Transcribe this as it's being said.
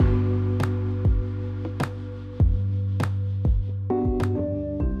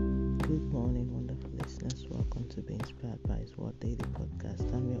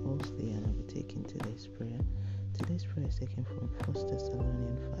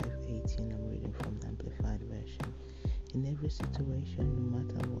situation, no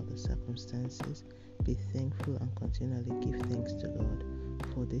matter what the circumstances, be thankful and continually give thanks to God,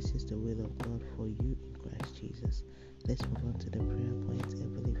 for this is the will of God for you in Christ Jesus. Let's move on to the prayer point.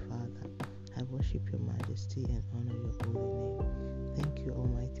 Heavenly Father, I worship your majesty and honor your holy name. Thank you,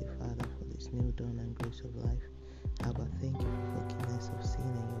 Almighty Father, for this new dawn and grace of life. Abba, thank you for forgiveness of sin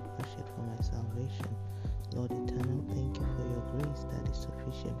and your blood shed for my salvation. Lord eternal, thank you for your grace that is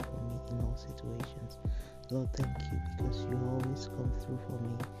sufficient for me in all situations. Lord, thank you because you always come through for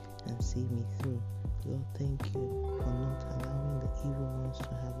me and see me through. Lord, thank you for not allowing the evil ones to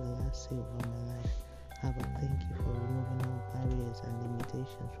have the last say over my life. Abba, thank you for removing all barriers and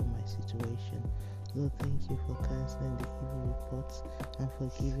limitations from my situation. Lord, thank you for cancelling the evil reports and for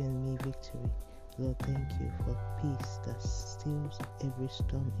giving me victory. Lord, thank you for peace that stills every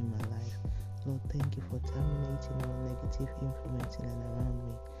storm in my life. Lord, thank you for terminating all negative influence in and around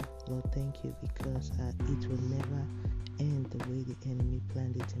me. Lord, thank you because it will never end the way the enemy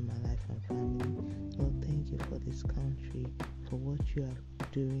planned it in my life and family. Lord, thank you for this country, for what you are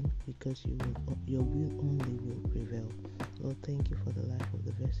doing, because your will only will prevail. Lord, thank you for the life of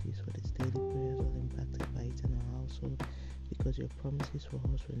the vessels, for this daily prayers all impacted by it in our household, because your promises for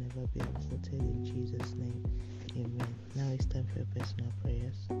us will never be aborted in Jesus' name. Amen. Now it's time for your personal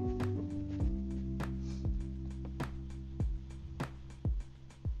prayers.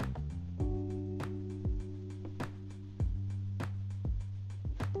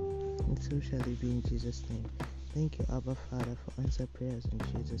 And so shall it be in Jesus' name. Thank you, Abba Father, for answered prayers in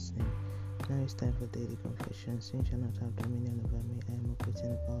Jesus' name. Now it's time for daily confession. Sin shall not have dominion over me. I am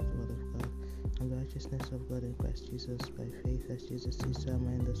operating the power of the word of God and the righteousness of God in Christ Jesus. By faith, as Jesus is, so am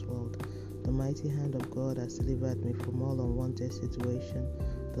I in this world. The mighty hand of God has delivered me from all unwanted situation.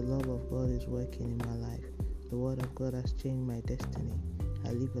 The love of God is working in my life. The word of God has changed my destiny.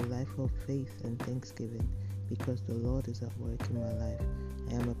 I live a life of faith and thanksgiving because the Lord is at work in my life.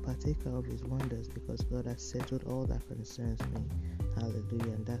 I am a partaker of his wonders because God has settled all that concerns me.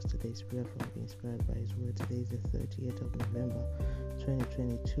 Hallelujah. And that's today's prayer from being inspired by his word. Today is the 30th of November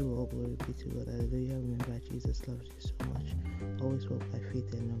 2022. All glory be to God. Hallelujah. Remember, Jesus loves you so much. Always walk by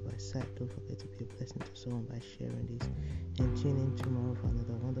faith and not by sight. Don't forget to be a blessing to someone by sharing this. And tune in tomorrow for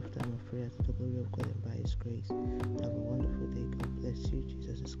another wonderful time of prayer to the glory of God and by his grace. Have a wonderful day. God bless you.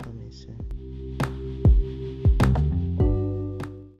 Jesus is coming soon.